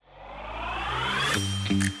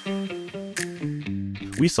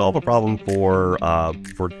We solve a problem for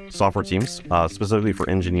software teams, specifically for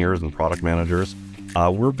engineers and product managers.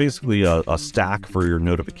 We're basically a stack for your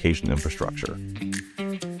notification infrastructure.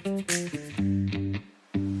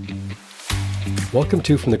 Welcome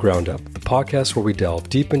to From the Ground Up, the podcast where we delve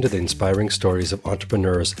deep into the inspiring stories of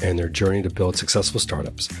entrepreneurs and their journey to build successful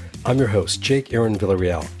startups. I'm your host, Jake Aaron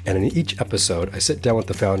Villarreal, and in each episode, I sit down with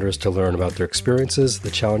the founders to learn about their experiences,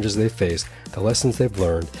 the challenges they faced, the lessons they've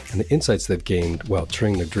learned, and the insights they've gained while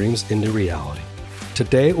turning their dreams into reality.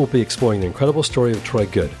 Today, we'll be exploring the incredible story of Troy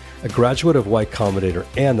Goode, a graduate of Y Combinator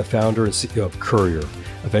and the founder and CEO of Courier,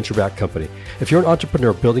 a venture-backed company. If you're an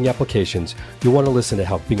entrepreneur building applications, you'll want to listen to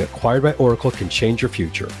how being acquired by Oracle can change your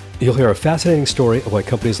future. You'll hear a fascinating story of why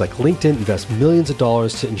companies like LinkedIn invest millions of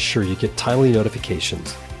dollars to ensure you get timely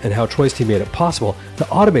notifications, and how Troy's team made it possible to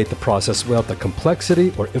automate the process without the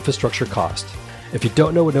complexity or infrastructure cost. If you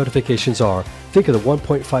don't know what notifications are, think of the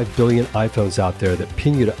 1.5 billion iPhones out there that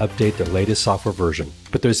ping you to update their latest software version.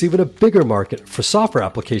 But there's even a bigger market for software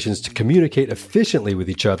applications to communicate efficiently with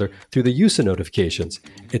each other through the use of notifications.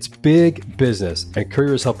 It's big business, and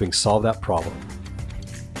Courier is helping solve that problem.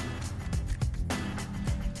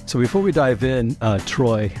 So before we dive in,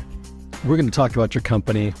 Troy, we're going to talk about your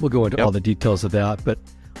company. We'll go into all the details of that, but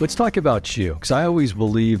let's talk about you, because I always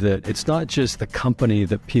believe that it's not just the company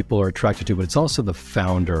that people are attracted to, but it's also the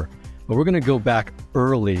founder. But we're going to go back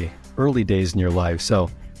early days in your life. So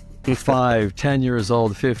 5, 10 years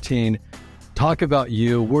old, 15. Talk about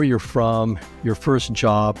you, where you're from, your first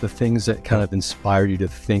job, the things that kind of inspired you to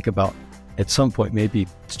think about at some point maybe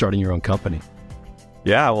starting your own company.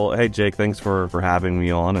 Yeah, well, hey, Jake, thanks for having me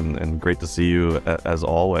on, and great to see you as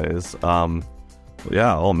always.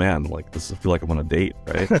 Yeah, oh man, like this, I feel like I'm on a date,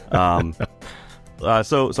 right?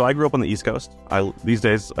 So I grew up on the East Coast. These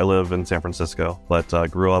days I live in San Francisco, but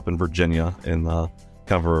grew up in Virginia, in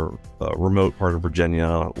kind of a remote part of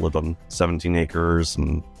Virginia. Lived on 17 acres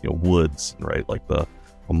and woods, right? Like a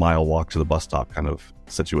mile walk to the bus stop kind of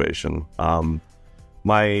situation.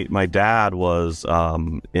 My dad was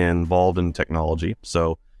involved in technology,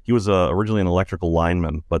 so he was originally an electrical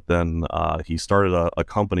lineman, but then he started a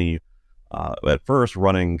company. At first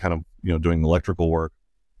running kind of, doing electrical work.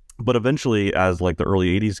 But eventually, as like the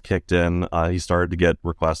early 80s kicked in, he started to get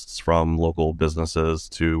requests from local businesses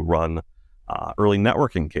to run early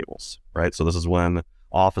networking cables, right? So this is when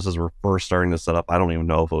offices were first starting to set up. I don't even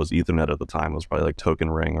know if it was Ethernet at the time. It was probably like Token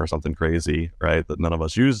Ring or something crazy, right? That none of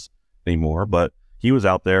us use anymore. But he was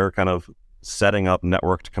out there kind of setting up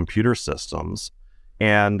networked computer systems.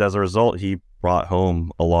 And as a result, he brought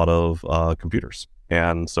home a lot of computers.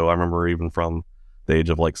 And so I remember even from the age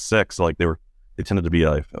of like 6, like they tended to be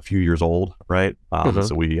a few years old, right?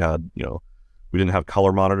 So we had, we didn't have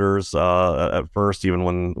color monitors at first, even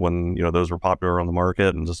when those were popular on the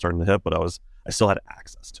market and just starting to hit. But I still had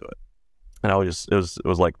access to it, and it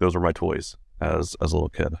was like those were my toys as a little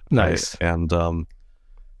kid. Nice. Right?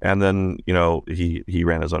 And then he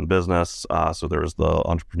ran his own business, so there was the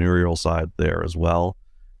entrepreneurial side there as well.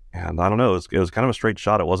 And I don't know, it was kind of a straight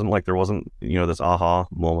shot. It wasn't like there wasn't, this aha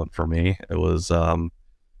moment for me. It was kind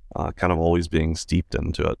of always being steeped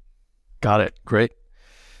into it. Got it. Great.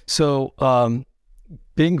 So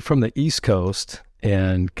being from the East Coast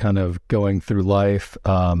and kind of going through life,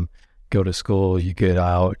 go to school, you get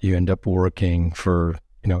out, you end up working for,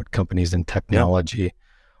 companies in technology.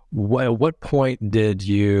 Yeah. At what point did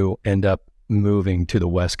you end up moving to the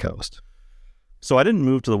West Coast? So I didn't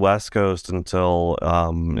move to the West Coast until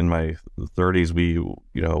in my 30s.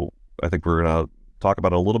 I think we're going to talk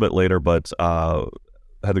about it a little bit later, but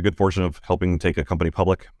had the good fortune of helping take a company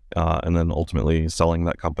public and then ultimately selling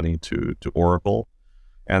that company to Oracle.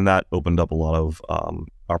 And that opened up a lot of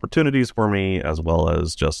opportunities for me, as well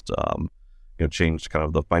as just changed kind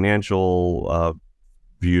of the financial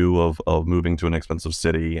view of moving to an expensive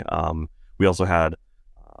city. We also had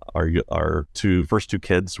our first two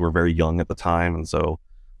kids were very young at the time, and so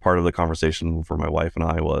part of the conversation for my wife and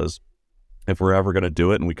I was, if we're ever going to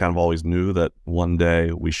do it, and we kind of always knew that one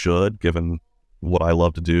day we should, given what I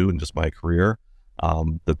love to do and just my career,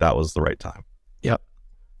 that was the right time. Yep.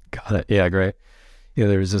 Got it. Yeah, great.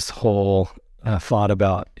 There's this whole thought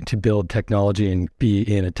about to build technology and be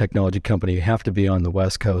in a technology company, you have to be on the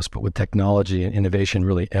West Coast, but with technology and innovation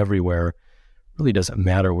really everywhere, really doesn't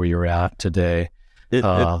matter where you're at today. It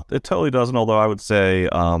totally doesn't, although I would say,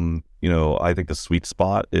 I think the sweet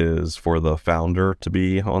spot is for the founder to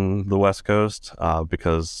be on the West Coast,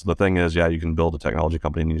 because the thing is, you can build a technology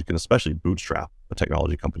company and you can especially bootstrap a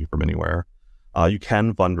technology company from anywhere. You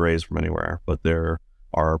can fundraise from anywhere, but there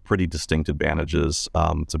are pretty distinct advantages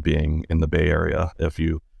to being in the Bay Area if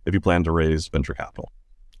you plan to raise venture capital.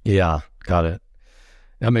 Yeah, got it.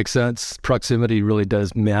 That makes sense. Proximity really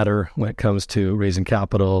does matter when it comes to raising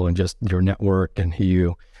capital and just your network and who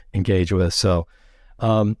you engage with. So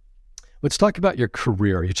um, let's talk about your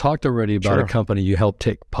career. You talked already about a company you helped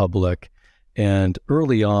take public, and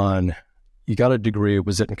early on, you got a degree.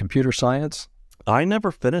 Was it in computer science? I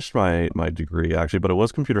never finished my degree, actually, but it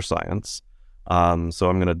was computer science. So I'm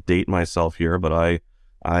going to date myself here, but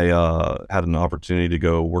I had an opportunity to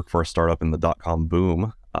go work for a startup in the dot-com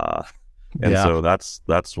boom. So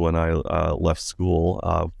that's when I left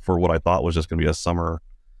school for what I thought was just going to be a summer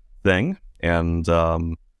thing, and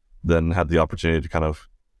then had the opportunity to kind of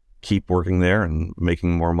keep working there and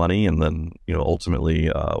making more money. And then,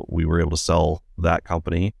 ultimately we were able to sell that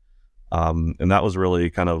company. And that was really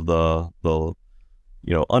kind of the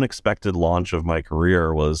unexpected launch of my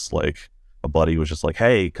career. Was like a buddy was just like,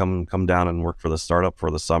 hey, come down and work for the startup for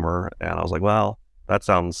the summer. And I was like, well, that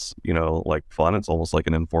sounds, like fun. It's almost like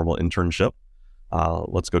an informal internship.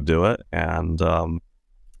 Let's go do it. And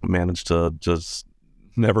managed to just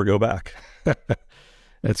never go back.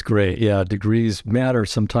 That's great. Yeah, degrees matter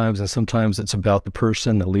sometimes, and sometimes it's about the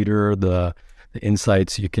person, the leader, the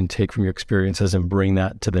insights you can take from your experiences and bring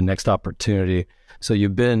that to the next opportunity. So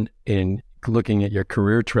you've been looking at your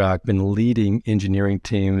career track, been leading engineering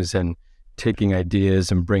teams and taking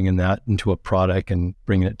ideas and bringing that into a product and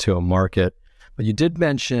bringing it to a market. But you did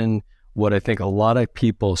mention what I think a lot of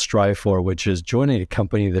people strive for, which is joining a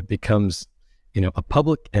company that becomes, a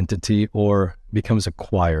public entity or becomes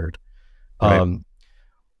acquired. Right.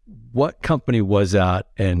 What company was that,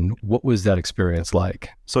 and what was that experience like?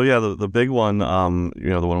 So yeah, the big one,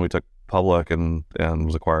 the one we took public and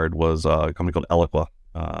was acquired was a company called Eloqua.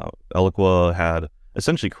 Eloqua had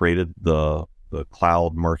essentially created the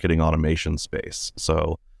cloud marketing automation space.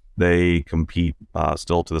 So they compete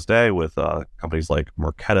still to this day with companies like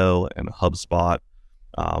Marketo and HubSpot.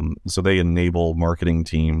 So they enable marketing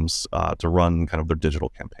teams to run kind of their digital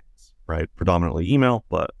campaigns, right? Predominantly email,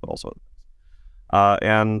 but also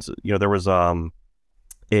and there was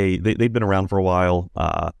they'd been around for a while.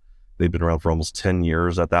 They'd been around for almost 10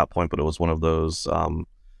 years at that point, but it was one of those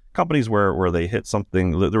companies where they hit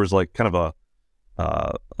something. There was like kind of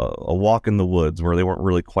a walk in the woods where they weren't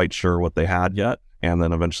really quite sure what they had yet, and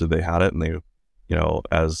then eventually they had it, and they,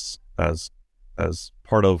 as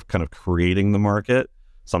part of kind of creating the market,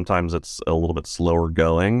 sometimes it's a little bit slower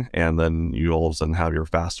going, and then you all of a sudden have your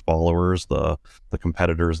fast followers, the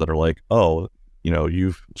competitors that are like, oh,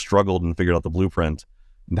 you've struggled and figured out the blueprint.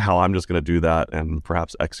 Now I'm just going to do that and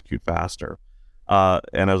perhaps execute faster.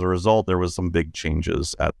 And as a result, there was some big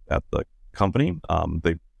changes at the company.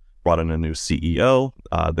 They brought in a new CEO.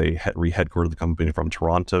 They re-headquartered the company from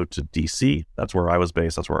Toronto to DC. That's where I was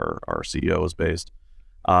based. That's where our CEO was based.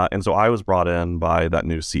 And so I was brought in by that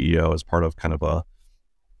new CEO as part of kind of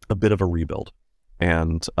a bit of a rebuild.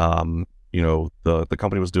 And, the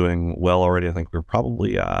company was doing well already. I think we were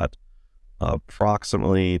probably at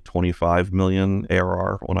approximately 25 million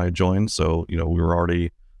ARR when I joined. So, we were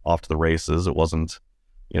already off to the races. It wasn't,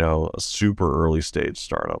 a super early stage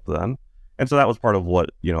startup then. And so that was part of what,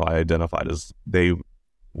 I identified as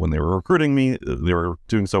when they were recruiting me, they were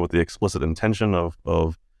doing so with the explicit intention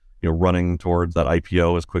of running towards that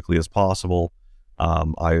IPO as quickly as possible.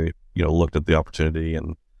 I looked at the opportunity,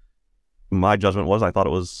 and my judgment was I thought it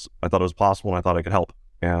was possible, and I thought I could help.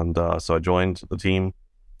 And so I joined the team.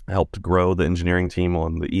 I helped grow the engineering team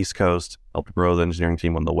on the East Coast, helped grow the engineering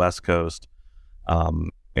team on the West Coast.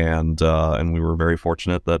 And we were very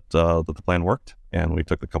fortunate that the plan worked, and we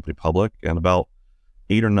took the company public. And about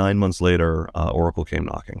 8 or 9 months later, Oracle came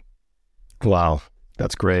knocking. Wow,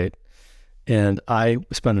 that's great. And I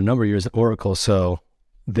spent a number of years at Oracle, so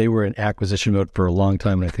they were in acquisition mode for a long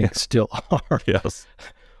time, and I think still are. Yes.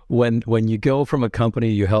 When you go from a company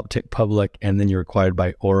you help take public and then you're acquired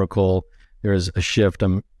by Oracle, there's a shift,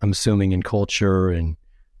 I'm assuming, in culture and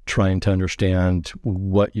trying to understand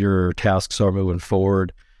what your tasks are moving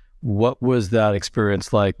forward. What was that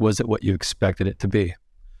experience like? Was it what you expected it to be?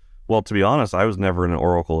 Well, to be honest, I was never an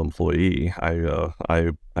Oracle employee.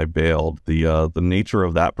 I bailed. The nature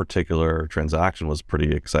of that particular transaction was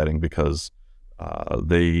pretty exciting because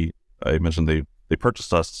I mentioned they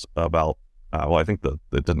purchased us about I think that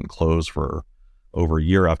it didn't close for over a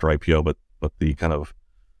year after IPO, but the kind of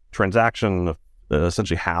transaction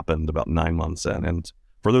essentially happened about 9 months in. And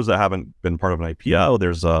for those that haven't been part of an IPO,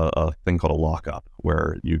 there's a thing called a lockup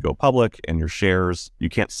where you go public and your shares, you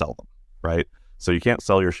can't sell them, right? So you can't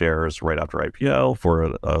sell your shares right after IPO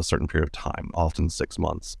for a certain period of time, often 6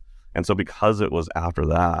 months. And so because it was after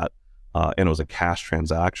that, and it was a cash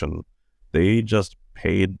transaction, they just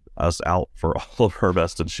paid us out for all of our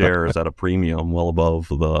vested shares at a premium well above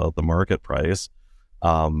the market price,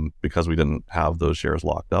 because we didn't have those shares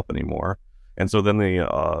locked up anymore. And so then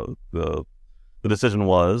the decision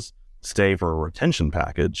was stay for a retention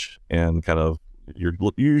package, and kind of you're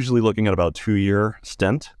usually looking at about a 2-year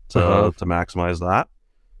stint to maximize that,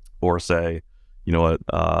 or say, you know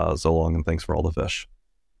what, so long and thanks for all the fish.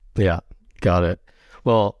 Yeah, got it.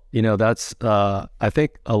 Well, that's, I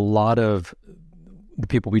think a lot of the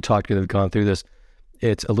people we talked to that have gone through this,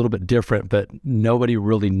 it's a little bit different, but nobody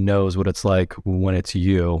really knows what it's like when it's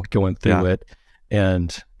you going through it.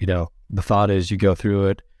 And, the thought is you go through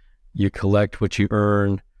it, you collect what you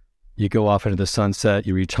earn, you go off into the sunset,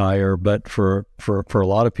 you retire. But for a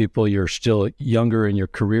lot of people, you're still younger in your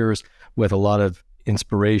careers with a lot of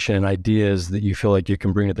inspiration and ideas that you feel like you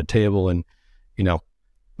can bring to the table. And,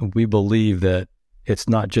 we believe that it's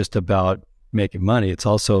not just about making money. It's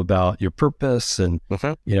also about your purpose and,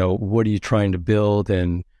 what are you trying to build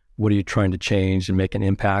and what are you trying to change and make an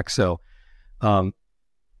impact? So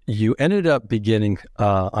you ended up beginning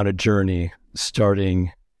on a journey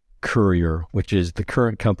starting Courier, which is the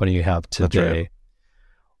current company you have today. That's right.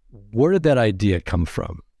 Where did that idea come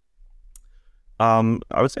from?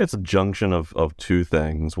 I would say it's a junction of two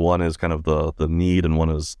things. One is kind of the need, and one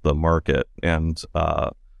is the market. And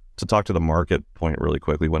to talk to the market point really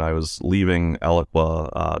quickly, when I was leaving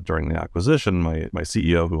Eloqua during the acquisition, my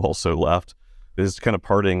CEO, who also left, his kind of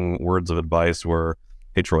parting words of advice were,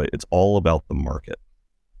 "Hey, Troy, it's all about the market."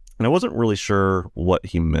 And I wasn't really sure what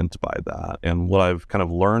he meant by that. And what I've kind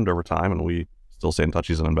of learned over time, and we still stay in touch,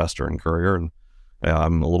 he's an investor in Courier, and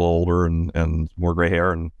I'm a little older and more gray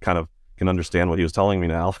hair and kind of can understand what he was telling me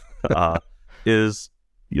now, is,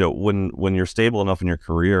 when you're stable enough in your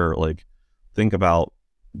career, like, think about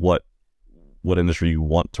what industry you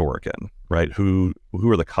want to work in, right? Who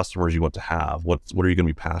are the customers you want to have? What are you going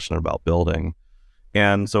to be passionate about building?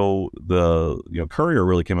 And so the Courier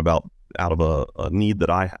really came about out of a need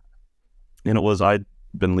that I had. And it was, I'd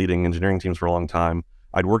been leading engineering teams for a long time.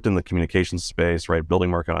 I'd worked in the communications space, right? Building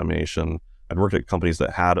market automation. I'd worked at companies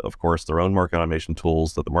that had, of course, their own market automation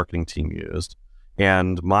tools that the marketing team used.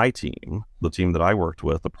 And my team, the team that I worked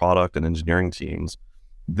with, the product and engineering teams,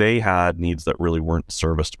 they had needs that really weren't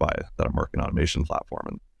serviced by that marketing automation platform.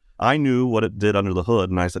 And I knew what it did under the hood.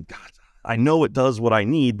 And I said, God, I know it does what I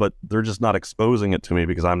need, but they're just not exposing it to me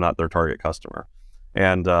because I'm not their target customer.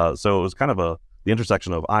 And so it was kind of the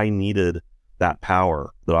intersection of, I needed that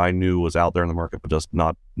power that I knew was out there in the market, but just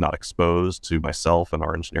not exposed to myself and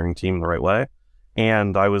our engineering team in the right way.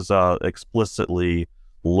 And I was explicitly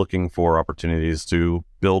looking for opportunities to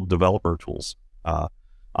build developer tools.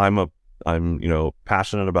 I'm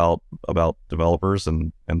passionate about developers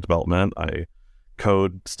and development. I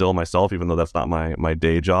code still myself, even though that's not my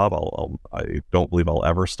day job. I don't believe I'll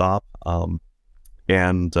ever stop. I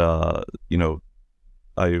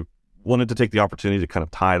wanted to take the opportunity to kind of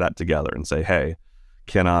tie that together and say, hey,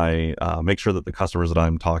 can I make sure that the customers that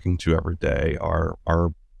I'm talking to every day are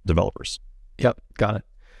developers? Yep, got it.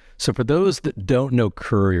 So for those that don't know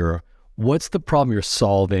Courier, what's the problem you're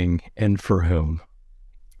solving and for whom?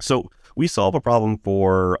 So we solve a problem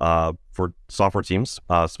for software teams,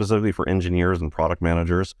 specifically for engineers and product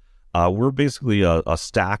managers. We're basically a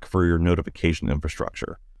stack for your notification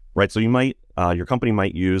infrastructure, right? So your company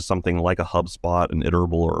might use something like a HubSpot, an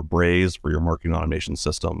Iterable, or a Braze for your marketing automation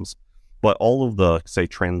systems. But all of the, say,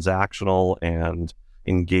 transactional and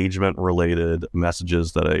engagement-related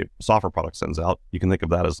messages that a software product sends out, you can think of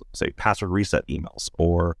that as, say, password reset emails,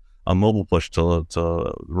 or a mobile push to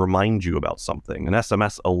remind you about something, an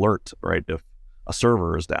SMS alert, right, if a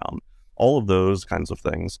server is down. All of those kinds of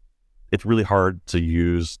things, it's really hard to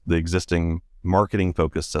use the existing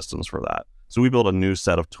marketing-focused systems for that. So we built a new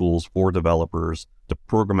set of tools for developers to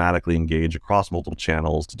programmatically engage across multiple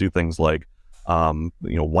channels, to do things like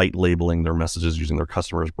white labeling their messages using their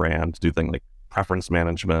customer's brand, to do things like preference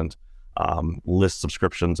management, list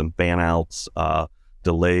subscriptions and fan outs,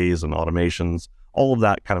 delays and automations, all of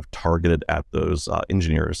that kind of targeted at those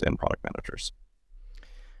engineers and product managers.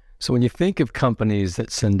 So when you think of companies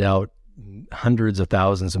that send out hundreds of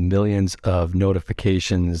thousands of millions of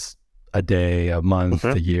notifications a day, a month,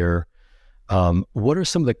 a year, what are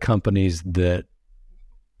some of the companies that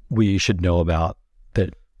we should know about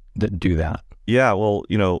that do that? Yeah, well,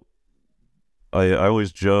 I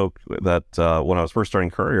always joke that when I was first starting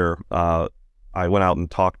Courier, I went out and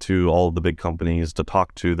talked to all of the big companies to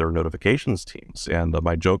talk to their notifications teams. And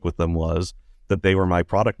my joke with them was that they were my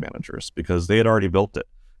product managers because they had already built it.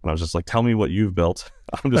 And I was just like, tell me what you've built.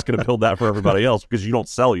 I'm just going to build that for everybody else because you don't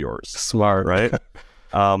sell yours. Smart. Right?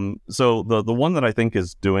 So the one that I think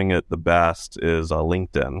is doing it the best is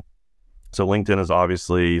LinkedIn. So LinkedIn is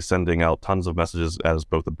obviously sending out tons of messages as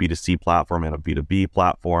both a B2C platform and a B2B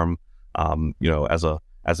platform.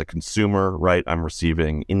 As a consumer, right, I'm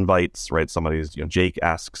receiving invites, right? Jake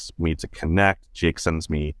asks me to connect. Jake sends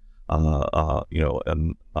me, a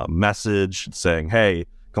message saying, hey,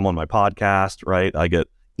 come on my podcast, right? I get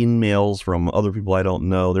emails from other people I don't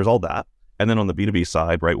know. There's all that. And then on the B2B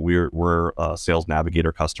side, right, we're a Sales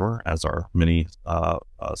Navigator customer, as are many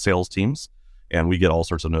sales teams. And we get all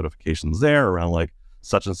sorts of notifications there around like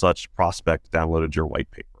such and such prospect downloaded your white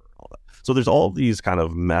paper, all that. So there's all of these kind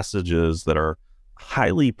of messages that are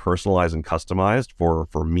highly personalized and customized for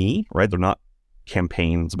me, right? They're not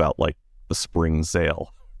campaigns about like the spring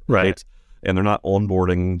sale, right? And they're not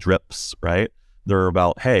onboarding drips, right? They're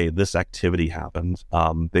about, hey, this activity happened.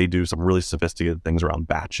 They do some really sophisticated things around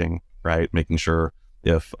batching, right? Making sure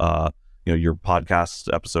if your podcast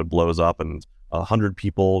episode blows up and 100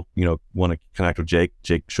 people, want to connect with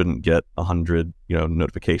Jake shouldn't get 100,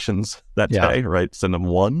 notifications that day, right? Send them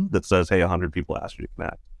one that says, hey, 100 people asked you to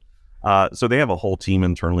connect. So they have a whole team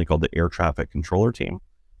internally called the Air Traffic Controller Team.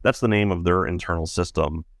 That's the name of their internal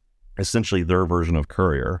system, essentially their version of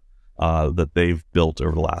Courier that they've built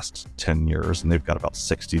over the last 10 years. And they've got about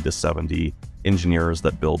 60 to 70 engineers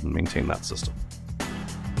that build and maintain that system.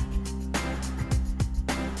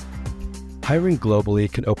 Hiring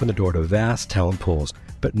globally can open the door to vast talent pools,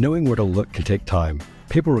 but knowing where to look can take time.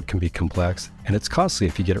 Paperwork can be complex, and it's costly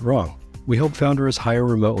if you get it wrong. We help founders hire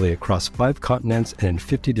remotely across 5 continents and in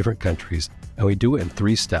 50 different countries, and we do it in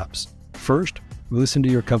 3 steps. First, we listen to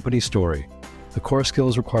your company's story, the core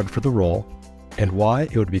skills required for the role, and why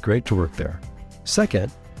it would be great to work there.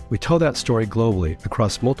 Second, we tell that story globally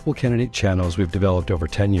across multiple candidate channels we've developed over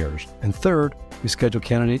 10 years. And third, we schedule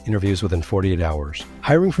candidate interviews within 48 hours.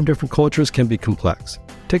 Hiring from different cultures can be complex.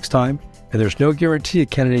 It takes time, and there's no guarantee a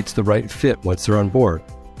candidate's the right fit once they're on board.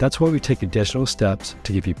 That's why we take additional steps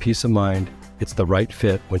to give you peace of mind it's the right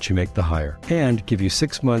fit once you make the hire, and give you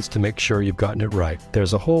 6 months to make sure you've gotten it right.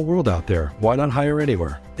 There's a whole world out there. Why not hire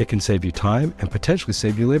anywhere? It can save you time and potentially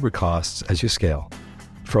save you labor costs as you scale.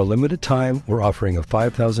 For a limited time, we're offering a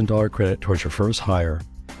 $5,000 credit towards your first hire,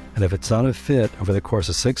 and if it's not a fit over the course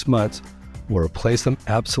of 6 months, we'll replace them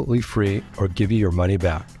absolutely free or give you your money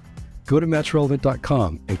back. Go to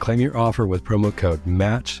matchrelevant.com and claim your offer with promo code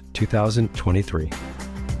MATCH2023.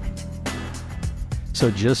 So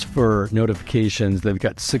just for notifications, they've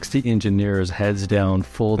got 60 engineers heads down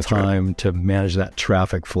full time to manage that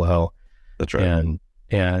traffic flow. That's right.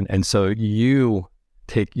 And so you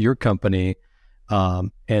take your company,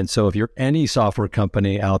 and so if you're any software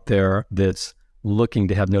company out there that's looking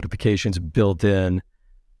to have notifications built in,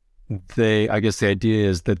 I guess the idea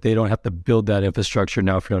is that they don't have to build that infrastructure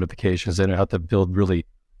now for notifications. They don't have to build really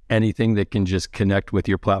anything that can just connect with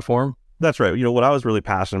your platform. That's right. What I was really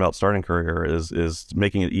passionate about starting Courier is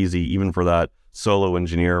making it easy even for that solo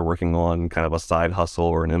engineer working on kind of a side hustle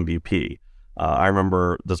or an MVP. I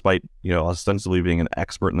remember, despite ostensibly being an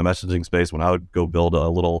expert in the messaging space, when I would go build a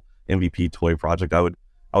little MVP toy project, I would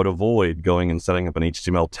avoid going and setting up an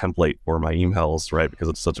HTML template for my emails, right? Because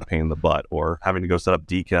it's such a pain in the butt, or having to go set up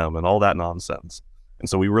DKIM and all that nonsense. And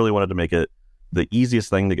so we really wanted to make it the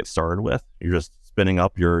easiest thing to get started with. You're just spinning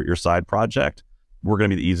up your side project. We're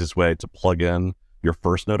going to be the easiest way to plug in your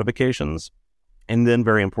first notifications. And then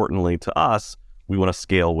very importantly to us, we want to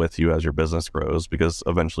scale with you as your business grows, because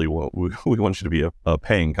eventually we want you to be a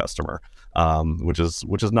paying customer, which is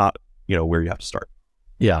not, where you have to start.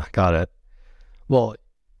 Yeah, got it. Well,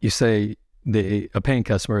 you say a paying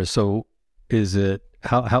customer. So is it,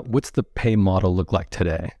 what's the pay model look like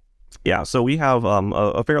today? Yeah, so we have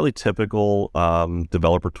a fairly typical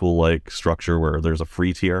developer tool like structure where there's a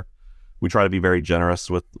free tier. We try to be very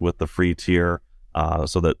generous with the free tier,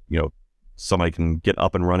 so that somebody can get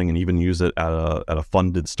up and running and even use it at a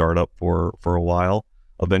funded startup for a while.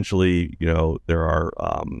 Eventually, there are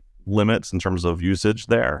limits in terms of usage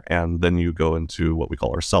there, and then you go into what we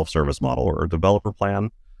call our self-service model or developer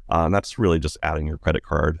plan, and that's really just adding your credit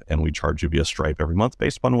card, and we charge you via Stripe every month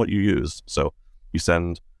based upon what you use. So you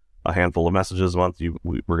send a handful of messages a month,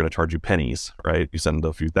 we're going to charge you pennies, right? You send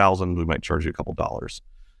a few thousand, we might charge you a couple dollars.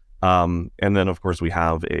 And then of course we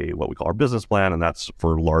have what we call our business plan, and that's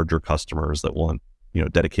for larger customers that want,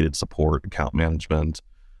 dedicated support, account management,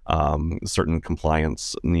 certain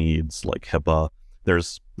compliance needs like HIPAA.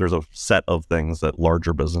 There's a set of things that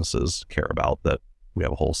larger businesses care about that we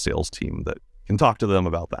have a whole sales team that can talk to them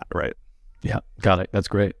about that, right? Yeah, got it. That's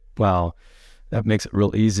great. Wow. That makes it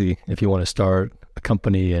real easy if you want to start a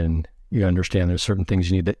company and you understand there's certain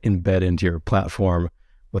things you need to embed into your platform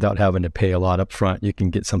without having to pay a lot up front. You can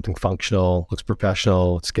get something functional, looks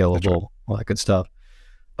professional, scalable, all that good stuff.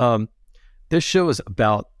 This show is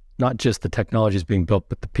about not just the technologies being built,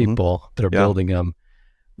 but the people that are building them.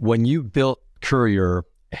 When you built Courier,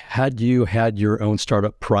 had you had your own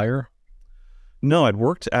startup prior? No, I'd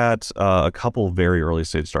worked at a couple very early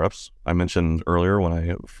stage startups. I mentioned earlier when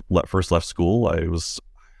I first left school, I was,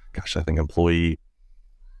 I think employee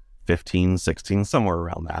 15, 16, somewhere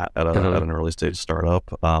around that at an early stage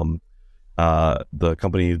startup. The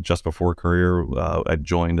company just before Courier, I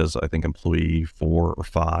joined as, I think, employee 4 or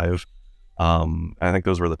 5. I think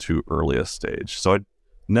those were the 2 earliest stage. So I'd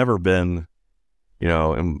never been,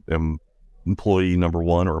 employee number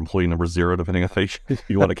 1 or employee number 0, depending on how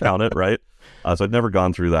you want to count it, right? So I'd never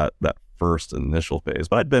gone through that first initial phase,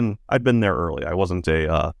 but I'd been there early. I wasn't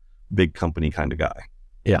a big company kind of guy.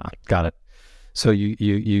 Yeah, got it. So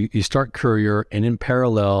you start Courier, and in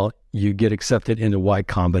parallel, you get accepted into Y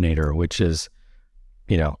Combinator, which is,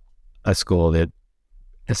 a school that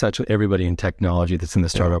essentially everybody in technology that's in the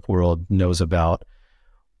startup world knows about.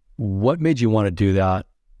 What made you want to do that,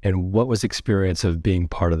 and what was the experience of being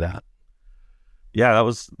part of that? Yeah,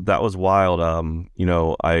 that was wild.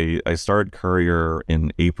 I started Courier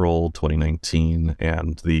in April 2019,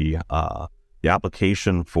 and the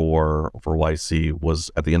application for YC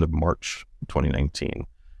was at the end of March 2019.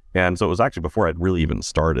 And so it was actually before I'd really even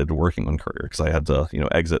started working on Courier, because I had to,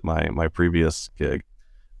 exit my previous gig.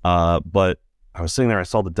 But I was sitting there, I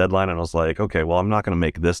saw the deadline, and I was like, okay, well, I'm not going to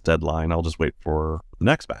make this deadline. I'll just wait for the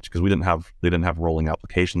next batch, because they didn't have rolling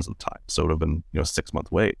applications at the time. So it would have been, a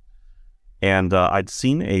 6-month wait. And I'd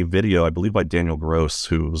seen a video, I believe, by Daniel Gross,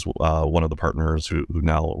 who was one of the partners who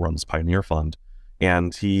now runs Pioneer Fund.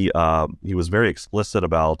 And he was very explicit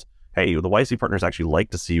about, hey, the YC partners actually like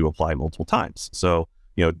to see you apply multiple times. So,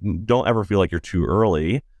 don't ever feel like you're too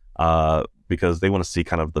early, because they want to see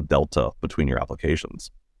kind of the delta between your applications.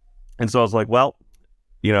 And so I was like, well,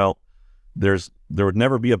 there would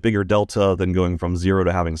never be a bigger delta than going from 0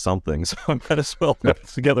 to having something. So I might as well put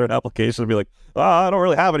together an application and be like, I don't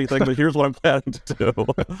really have anything, but here's what I'm planning to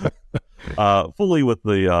do. Fully with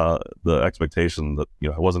the expectation that,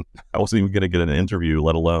 I wasn't even going to get an interview,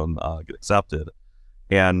 let alone get accepted.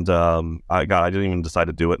 And I didn't even decide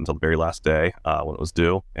to do it until the very last day when it was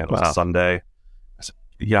due, and it was a Sunday. I said,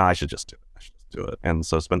 yeah, I should just do it. And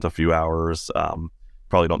so spent a few hours.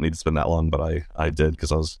 Probably don't need to spend that long, but I did,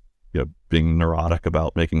 because I was being neurotic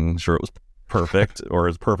about making sure it was perfect, or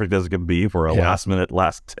as perfect as it can be for a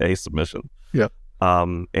last day submission. Yeah.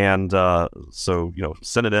 So,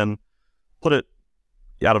 send it in, put it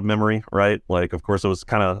out of memory, right? Like, of course it was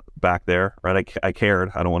kind of back there, right? I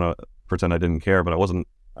cared. I don't want to pretend I didn't care, but I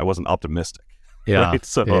wasn't optimistic. Yeah. Right?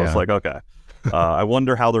 So I was like, okay, I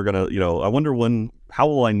wonder how they're going to, how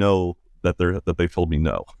will I know that they've told me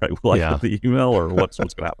no, right? Will I get the email, or what's going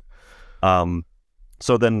to happen?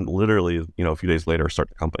 So then literally, a few days later, start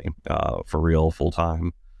the company for real, full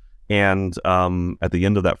time. And at the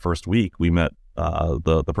end of that first week, we met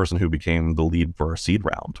the person who became the lead for our seed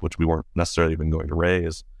round, which we weren't necessarily even going to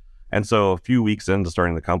raise. And so a few weeks into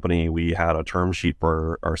starting the company, we had a term sheet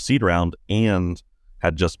for our seed round, and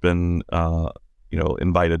had just been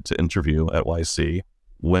invited to interview at YC.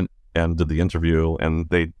 Went and did the interview, and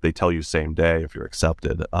they tell you same day if you're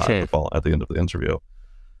accepted at the end of the interview.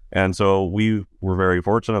 And so we were very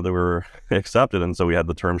fortunate that we were accepted. And so we had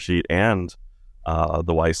the term sheet and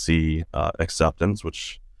the YC acceptance,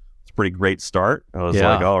 which is a pretty great start. I was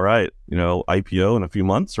like, all right, IPO in a few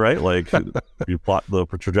months, right? Like, you plot the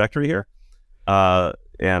trajectory here.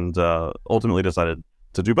 And ultimately decided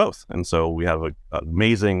to do both. And so we have an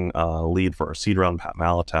amazing lead for our seed round, Pat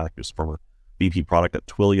Malatak, who's former VP product at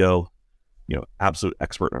Twilio, absolute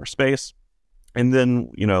expert in our space. And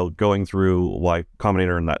then, going through Y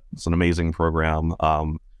Combinator, and that's an amazing program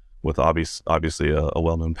with obviously a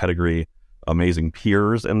well-known pedigree, amazing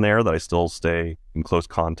peers in there that I still stay in close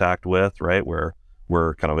contact with, right? Where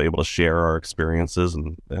we're kind of able to share our experiences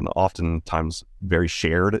and oftentimes very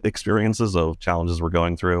shared experiences of challenges we're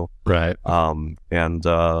going through. Right. I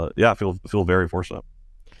feel very fortunate.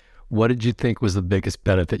 What did you think was the biggest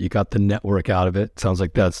benefit? You got the network out of it. Sounds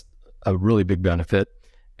like that's a really big benefit.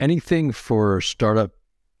 Anything for startup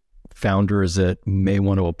founders that may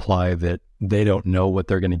want to apply that they don't know what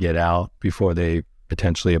they're going to get out before they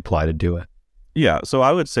potentially apply to do it? Yeah, so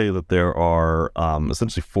I would say that there are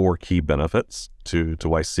essentially 4 key benefits to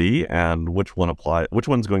YC, and which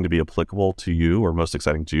one's going to be applicable to you or most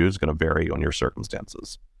exciting to you is going to vary on your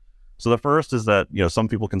circumstances. So the first is that, some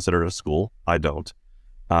people consider it a school. I don't.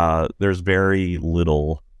 There's very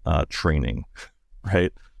little training,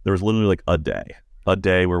 right? There was literally like a day a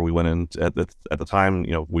day where we went in at the time,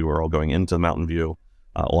 we were all going into Mountain View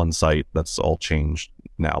on site. That's all changed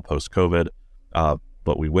now post COVID.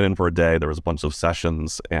 But we went in for a day. There was a bunch of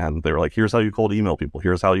sessions, and they were like, "Here's how you cold email people.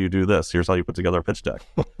 Here's how you do this. Here's how you put together a pitch deck."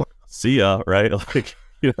 See ya, right? Like,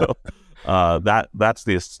 that's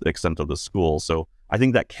the extent of the school. So I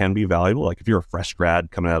think that can be valuable. Like if you're a fresh grad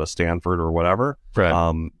coming out of Stanford or whatever,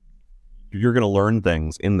 Right. You're going to learn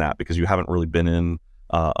things in that because you haven't really been in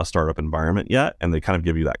a startup environment yet, and they kind of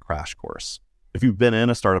give you that crash course. If you've been in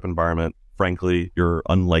a startup environment, frankly, you're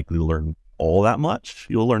unlikely to learn all that much.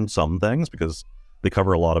 You'll learn some things because they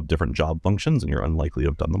cover a lot of different job functions, and you're unlikely to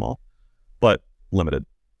have done them all, but limited.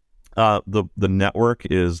 The network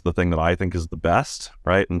is the thing that I think is the best,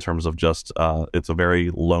 right? In terms of just, it's a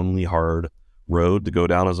very lonely, hard road to go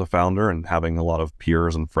down as a founder, and having a lot of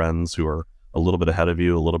peers and friends who are a little bit ahead of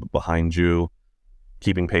you, a little bit behind you,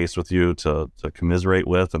 keeping pace with you to commiserate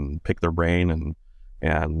with and pick their brain. And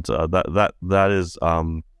that is,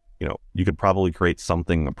 you could probably create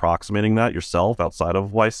something approximating that yourself outside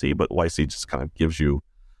of YC, but YC just kind of gives you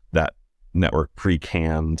that network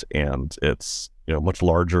pre-canned, and it's, much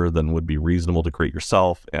larger than would be reasonable to create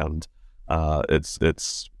yourself. And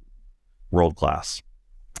it's world class.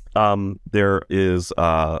 There is,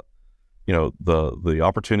 the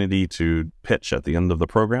opportunity to pitch at the end of the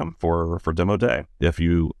program for demo day. If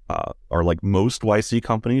you are like most YC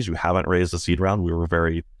companies, you haven't raised a seed round. We were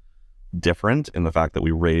very different in the fact that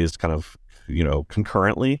we raised kind of,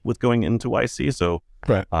 concurrently with going into YC. So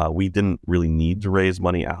Right. We didn't really need to raise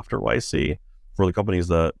money after YC. For the companies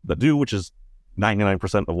that do, which is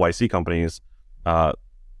 99% of YC companies,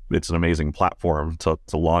 it's an amazing platform to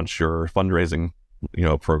launch your fundraising,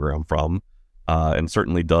 program from, and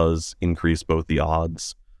certainly does increase both the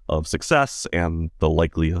odds of success and the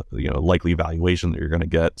likely valuation that you're going to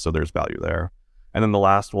get. So there's value there. And then the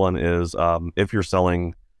last one is, if you're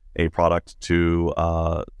selling a product to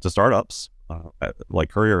startups, like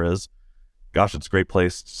Courier is, gosh, it's a great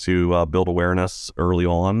place to build awareness early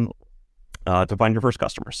on, to find your first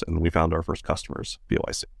customers. And we found our first customers via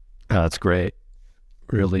YC. That's great.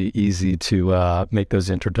 Really easy to make those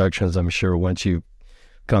introductions, I'm sure, once you've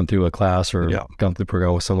gone through a class or gone through the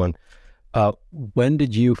program with someone. When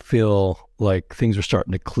did you feel like things were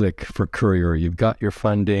starting to click for Courier? You've got your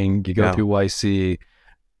funding, you go through YC,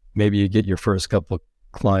 maybe you get your first couple of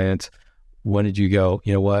clients. When did you go,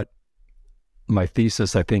 you know what? My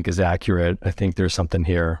thesis, I think, is accurate. I think there's something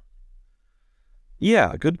here.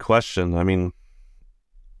 Yeah, good question. I mean,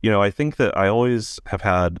 I think that I always have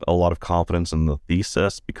had a lot of confidence in the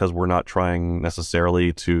thesis because we're not trying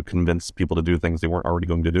necessarily to convince people to do things they weren't already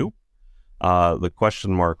going to do. The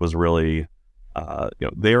question mark was really, our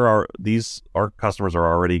customers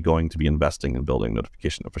are already going to be investing in building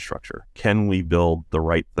notification infrastructure. Can we build the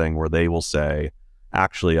right thing where they will say,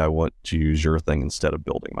 actually, I want to use your thing instead of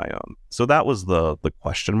building my own? So that was the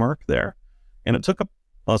question mark there. And it took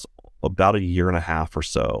us about a year and a half or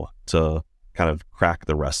so to kind of crack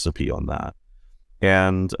the recipe on that.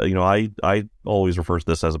 And, I always refer to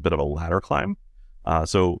this as a bit of a ladder climb.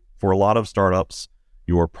 So for a lot of startups,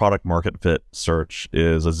 your product market fit search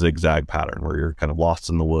is a zigzag pattern where you're kind of lost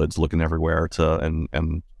in the woods looking everywhere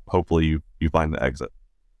and hopefully you find the exit.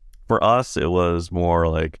 For us, it was more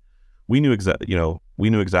like we knew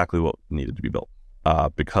exactly what needed to be built,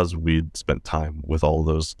 because we'd spent time with all of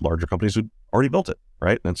those larger companies who'd already built it,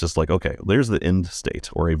 right? And it's just like, okay, there's the end state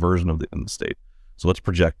or a version of the end state. So let's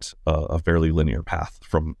project a fairly linear path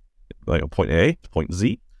from point A to point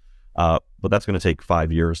Z. But that's going to take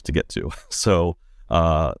 5 years to get to. So,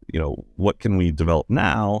 what can we develop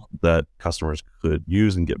now that customers could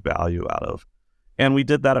use and get value out of? And we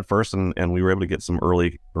did that at first, and we were able to get some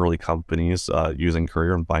early companies using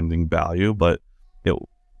Courier and finding value, but it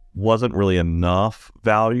wasn't really enough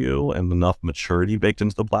value and enough maturity baked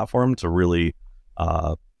into the platform to really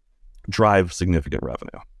drive significant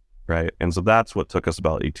revenue, right? And so that's what took us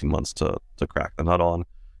about 18 months to crack the nut on.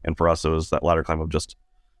 And for us, it was that ladder climb of just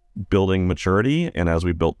building maturity. And as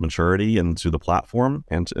we built maturity into the platform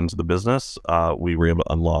and into the business, we were able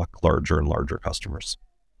to unlock larger and larger customers.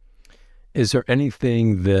 Is there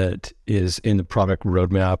anything that is in the product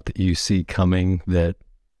roadmap that you see coming that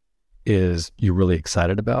is you're really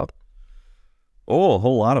excited about? Oh, a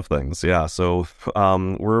whole lot of things. Yeah. So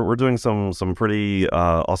we're doing some pretty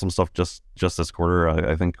awesome stuff just this quarter.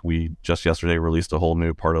 I think we just yesterday released a whole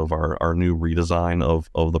new part of our new redesign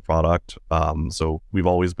of the product. So we've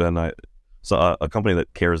always been a company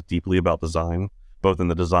that cares deeply about design, both in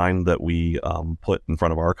the design that we put in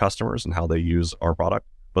front of our customers and how they use our product,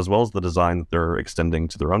 as well as the design that they're extending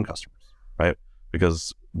to their own customers, right?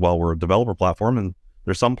 Because while we're a developer platform and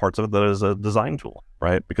there's some parts of it that is a design tool,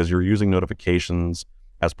 right? Because you're using notifications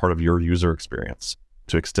as part of your user experience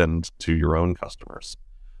to extend to your own customers.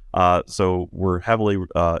 So we're heavily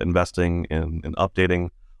investing in updating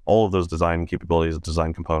all of those design capabilities,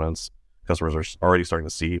 design components. Customers are already starting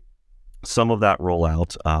to see some of that roll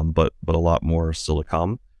out, but a lot more still to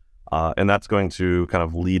come. And that's going to kind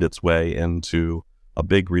of lead its way into a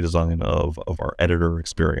big redesign of our editor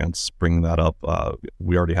experience, bringing that up.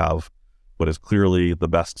 We already have what is clearly the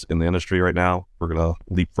best in the industry right now. We're going to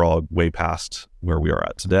leapfrog way past where we are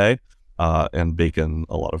at today and bake in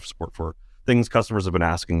a lot of support for things customers have been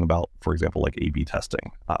asking about, for example, like A/B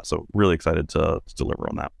testing. So really excited to deliver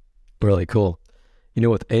on that. Really cool.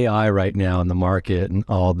 With AI right now in the market and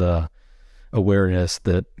all the awareness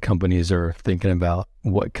that companies are thinking about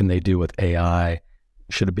what can they do with AI,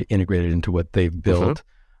 should it be integrated into what they've built?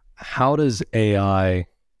 How does AI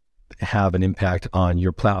have an impact on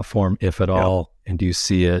your platform, if at all? And do you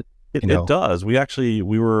see it? It does. We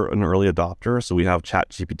were an early adopter, so we have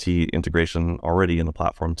ChatGPT integration already in the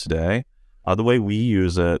platform today. The way we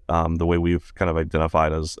use it, the way we've kind of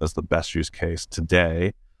identified as the best use case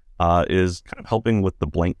today is kind of helping with the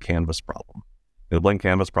blank canvas problem. The blank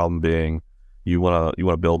canvas problem being you want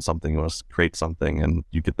to build something, you want to create something, and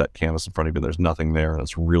you get that canvas in front of you, and there's nothing there, and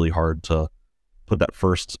it's really hard to put that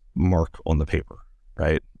first mark on the paper,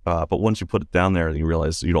 right? But once you put it down there, you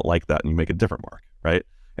realize you don't like that, and you make a different mark, right?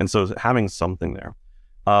 And so having something there.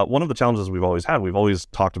 One of the challenges we've always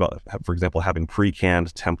talked about, for example, having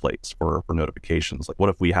pre-canned templates for notifications. Like, what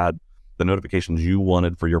if we had the notifications you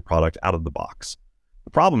wanted for your product out of the box?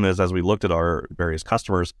 The problem is, as we looked at our various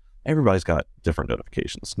customers, everybody's got different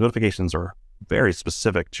notifications. Notifications are very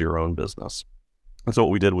specific to your own business. And so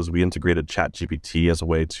what we did was we integrated ChatGPT as a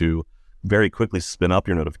way to very quickly spin up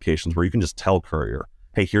your notifications, where you can just tell Courier,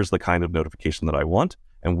 hey, here's the kind of notification that I want,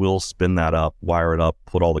 and we'll spin that up, wire it up,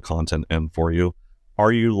 put all the content in for you.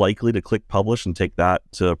 Are you likely to click publish and take that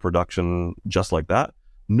to production just like that?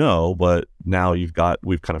 No, but now we've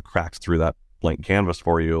kind of cracked through that blank canvas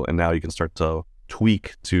for you, and now you can start to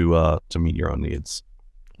tweak to meet your own needs.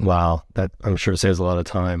 Wow, that I'm sure saves a lot of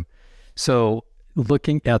time. So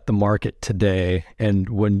looking at the market today, and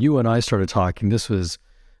when you and I started talking, this was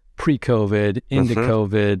pre-COVID, into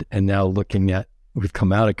COVID, and now looking at, we've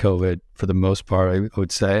come out of COVID for the most part, I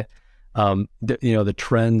would say. The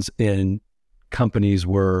trends in companies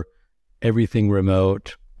were everything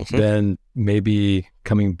remote, then maybe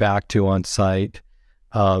coming back to on-site,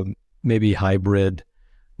 maybe hybrid.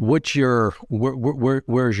 Where's your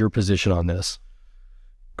position on this?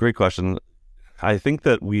 Great question. I think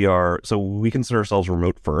that we consider ourselves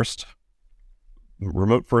remote first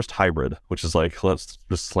hybrid, which is like, let's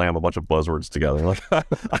just slam a bunch of buzzwords together. Like,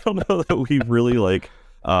 I don't know that we really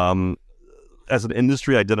as an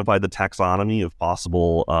industry identified the taxonomy of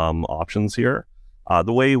possible options here.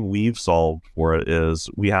 The way we've solved for it is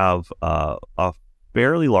we have a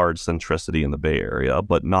fairly large centricity in the Bay Area,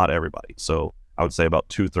 but not everybody. So I would say about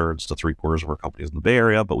 2/3 to 3/4 of our companies in the Bay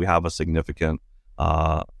Area, but we have a significant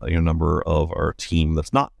number of our team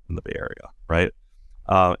that's not in the Bay Area, right?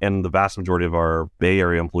 And the vast majority of our Bay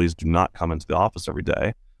Area employees do not come into the office every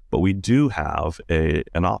day, but we do have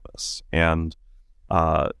an office. And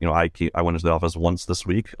I went into the office once this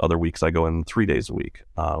week. Other weeks I go in 3 days a week.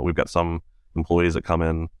 We've got some employees that come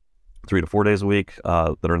in 3 to 4 days a week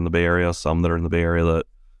that are in the Bay Area. Some that are in the Bay Area that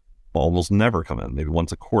almost never come in, maybe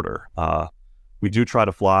once a quarter. We do try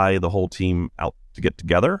to fly the whole team out to get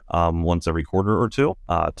together once every quarter or two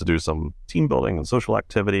to do some team building and social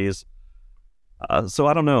activities. So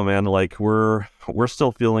I don't know, man. Like we're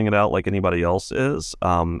still feeling it out like anybody else is.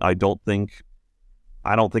 I don't think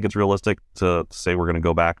it's realistic to say we're going to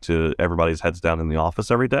go back to everybody's heads down in the office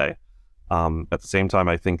every day. At the same time,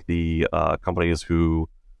 I think the companies who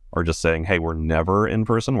are just saying, hey, we're never in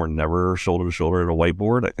person, we're never shoulder to shoulder at a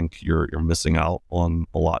whiteboard, I think you're missing out on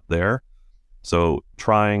a lot there. So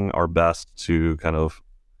trying our best to kind of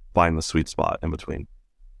find the sweet spot in between.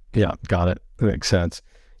 Yeah, got it. That makes sense.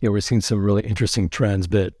 We're seeing some really interesting trends,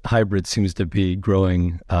 but hybrid seems to be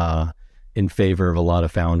growing in favor of a lot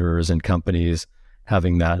of founders and companies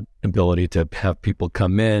having that ability to have people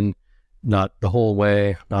come in, not the whole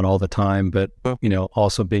way, not all the time, but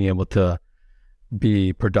also being able to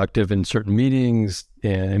be productive in certain meetings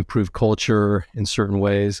and improve culture in certain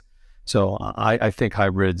ways. So I think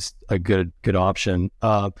hybrid's a good option.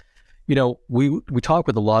 We talk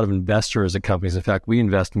with a lot of investors at companies. In fact, we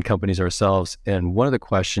invest in companies ourselves. And one of the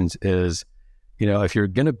questions is, if you're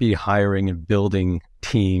going to be hiring and building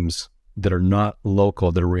teams that are not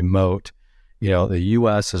local, that are remote, the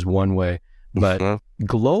U.S. is one way, but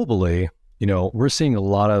globally, we're seeing a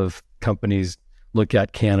lot of companies look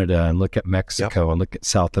at Canada and look at Mexico and look at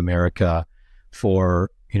South America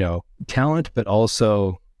for, talent, but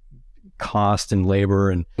also cost and labor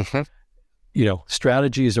and,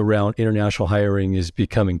 strategies around international hiring is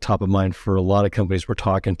becoming top of mind for a lot of companies we're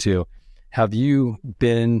talking to. Have you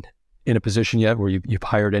been in a position yet where you've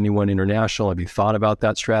hired anyone international? Have you thought about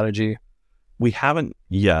that strategy? We haven't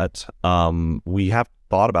yet. We have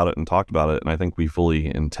thought about it and talked about it, and I think we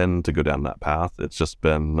fully intend to go down that path. It's just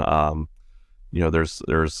been, there's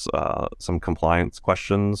some compliance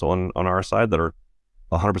questions on our side that are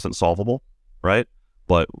 100% solvable, right?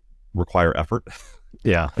 But require effort.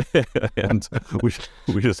 Yeah. And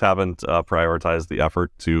we just haven't prioritized the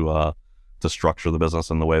effort to structure the business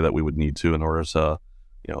in the way that we would need to in order to,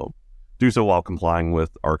 do so while complying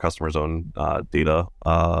with our customers' own data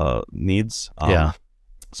needs.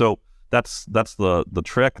 So that's the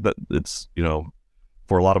trick that it's,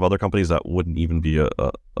 for a lot of other companies that wouldn't even be a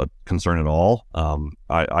concern at all.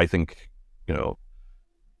 I think,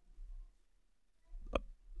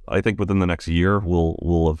 I think within the next year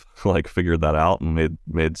we'll have figured that out and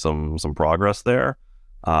made some progress there.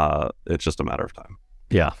 It's just a matter of time.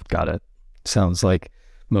 Yeah, got it. Sounds like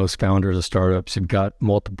most founders of startups have got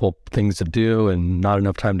multiple things to do and not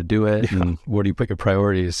enough time to do it. Yeah. And where do you put your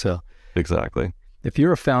priorities? So exactly. If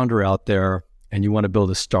you're a founder out there and you want to build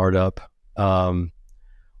a startup,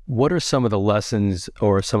 what are some of the lessons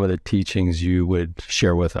or some of the teachings you would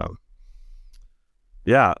share with them?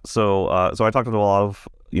 Yeah. So I talked to a lot of,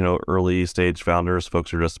 early stage founders, folks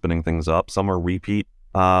who are just spinning things up. Some are repeat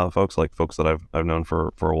folks, like folks that I've known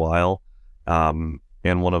for a while.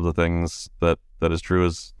 And one of the things that is true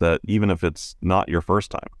is that even if it's not your first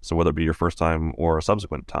time, so whether it be your first time or a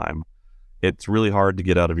subsequent time, it's really hard to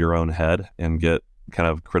get out of your own head and get kind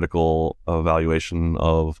of critical evaluation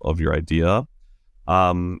of your idea.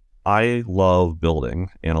 I love building,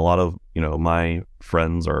 and a lot of, my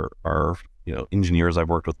friends are engineers I've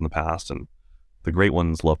worked with in the past, and the great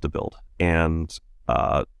ones love to build. And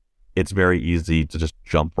it's very easy to just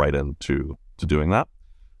jump right into doing that.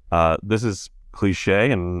 This is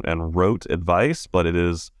cliche and rote advice, but it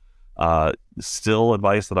is still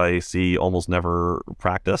advice that I see almost never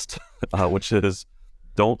practiced, which is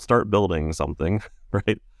don't start building something,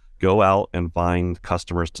 right? Go out and find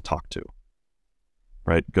customers to talk to,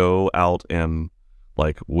 right? Go out and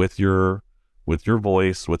with your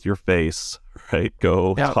voice, with your face, right?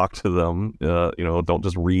 Go talk to them. Don't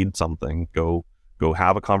just read something. Go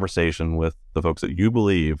have a conversation with the folks that you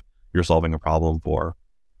believe you're solving a problem for,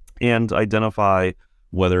 and identify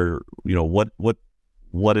whether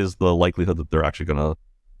what is the likelihood that they're actually going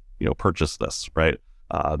to purchase this, right?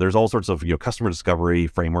 There's all sorts of customer discovery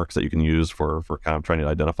frameworks that you can use for kind of trying to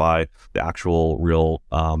identify the actual real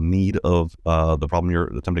need of the problem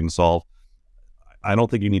you're attempting to solve. I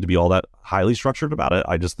don't think you need to be all that highly structured about it.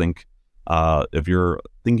 I just think if you're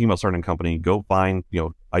thinking about starting a company, go find,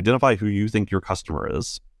 identify who you think your customer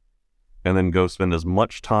is, and then go spend as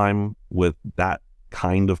much time with that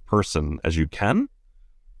kind of person as you can,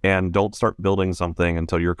 and don't start building something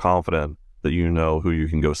until you're confident that you know who you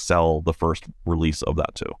can go sell the first release of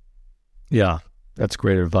that to. Yeah, that's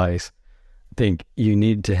great advice. I think you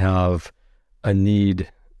need to have a need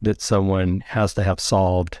that someone has to have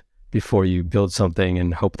solved before you build something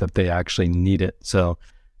and hope that they actually need it. So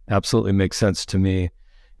absolutely makes sense to me.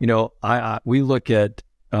 We look at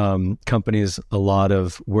companies a lot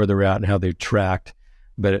of where they're at and how they've tracked,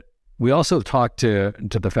 but we also talk to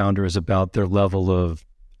the founders about their level of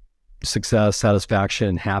success,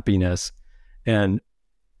 satisfaction, happiness. And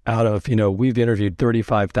out of, we've interviewed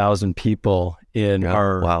 35,000 people in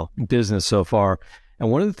our business so far. And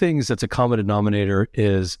one of the things that's a common denominator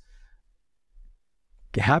is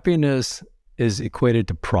happiness is equated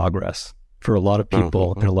to progress for a lot of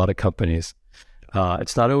people and a lot of companies.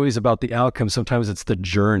 It's not always about the outcome. Sometimes it's the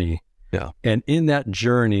journey. Yeah. And in that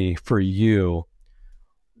journey for you,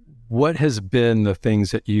 what has been the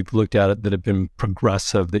things that you've looked at that have been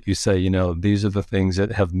progressive that you say, these are the things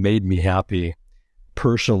that have made me happy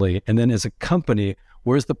personally? And then as a company,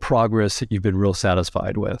 where's the progress that you've been real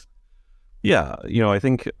satisfied with? Yeah, I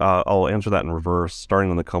think I'll answer that in reverse, starting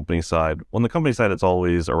on the company side. On the company side, it's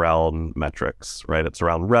always around metrics, right? It's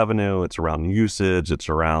around revenue, it's around usage, it's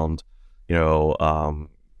around,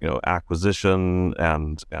 acquisition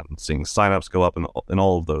and seeing signups go up and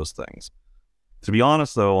all of those things. To be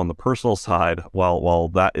honest, though, on the personal side, while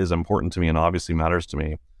that is important to me and obviously matters to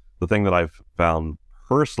me, the thing that I've found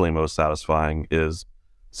personally most satisfying is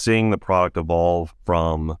seeing the product evolve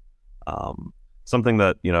from something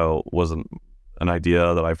that, was an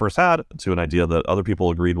idea that I first had to an idea that other people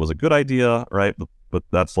agreed was a good idea, right? But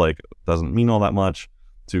that's doesn't mean all that much,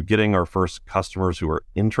 to getting our first customers who were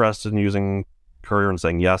interested in using Courier and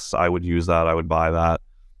saying, yes, I would use that, I would buy that.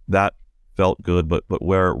 That felt good, but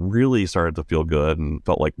where it really started to feel good and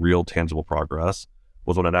felt like real tangible progress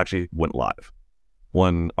was when it actually went live.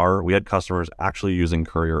 When we had customers actually using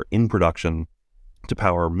Courier in production to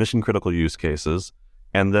power mission critical use cases,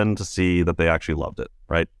 and then to see that they actually loved it,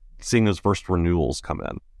 right? Seeing those first renewals come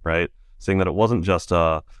in, right? Seeing that it wasn't just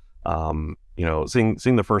seeing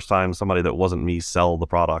the first time somebody that wasn't me sell the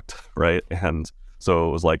product, right? And so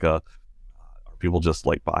it was like are people just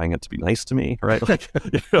like buying it to be nice to me, right? Like,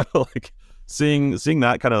 like seeing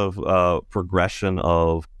that kind of progression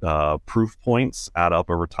of proof points add up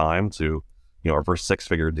over time to our first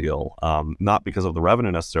 6-figure deal, not because of the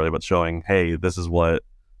revenue necessarily, but showing, hey, this is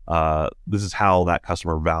how that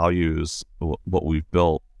customer values what we've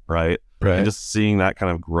built, right? And just seeing that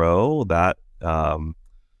kind of grow, that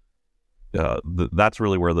that's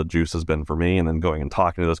really where the juice has been for me. And then going and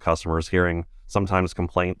talking to those customers, hearing sometimes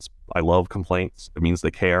complaints. I love complaints. It means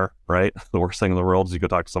they care, right? The worst thing in the world is you go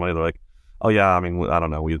talk to somebody, they're like, oh yeah, I mean, I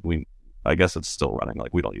don't know, we I guess it's still running,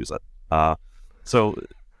 like we don't use it. So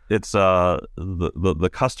it's the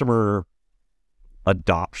customer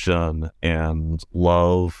adoption and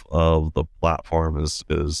love of the platform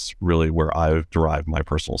is really where I've derived my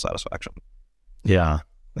personal satisfaction. Yeah,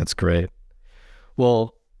 that's great.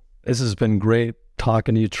 Well, this has been great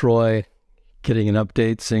talking to you, Troy, getting an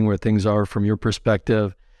update, seeing where things are from your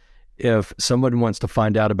perspective. If someone wants to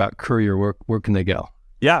find out about Courier, where can they go?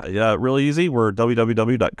 Yeah, really easy. We're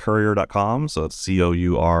www.courier.com. So it's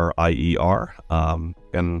Courier.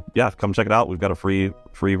 And yeah, come check it out. We've got a free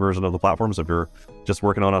version of the platform. So if you're just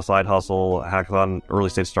working on a side hustle, hackathon, early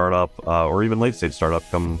stage startup, or even late stage startup,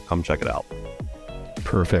 come check it out.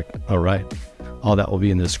 Perfect. All right. All that will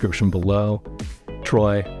be in the description below.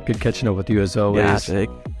 Troy, good catching up with you as always. Yeah, Jake.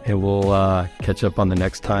 And we'll catch up on the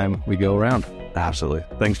next time we go around. Absolutely.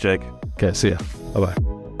 Thanks, Jake. Okay, see ya. Bye-bye.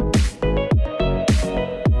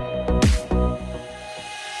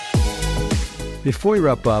 Before we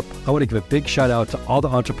wrap up, I want to give a big shout out to all the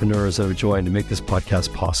entrepreneurs that have joined to make this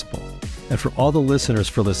podcast possible. And for all the listeners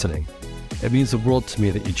for listening. It means the world to me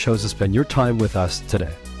that you chose to spend your time with us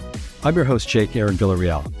today. I'm your host, Jake Aaron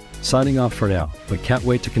Villarreal, signing off for now, but can't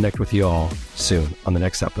wait to connect with you all soon on the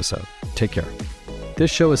next episode. Take care. This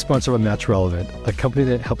show is sponsored by Match Relevant, a company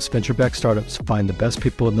that helps venture-backed startups find the best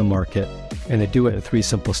people in the market, and they do it in 3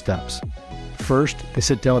 simple steps. First, they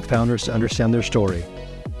sit down with founders to understand their story.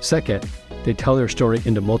 Second, they tell their story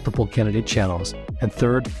into multiple candidate channels. And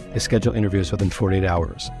third, they schedule interviews within 48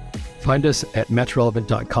 hours. Find us at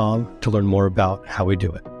matchrelevant.com to learn more about how we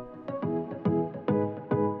do it.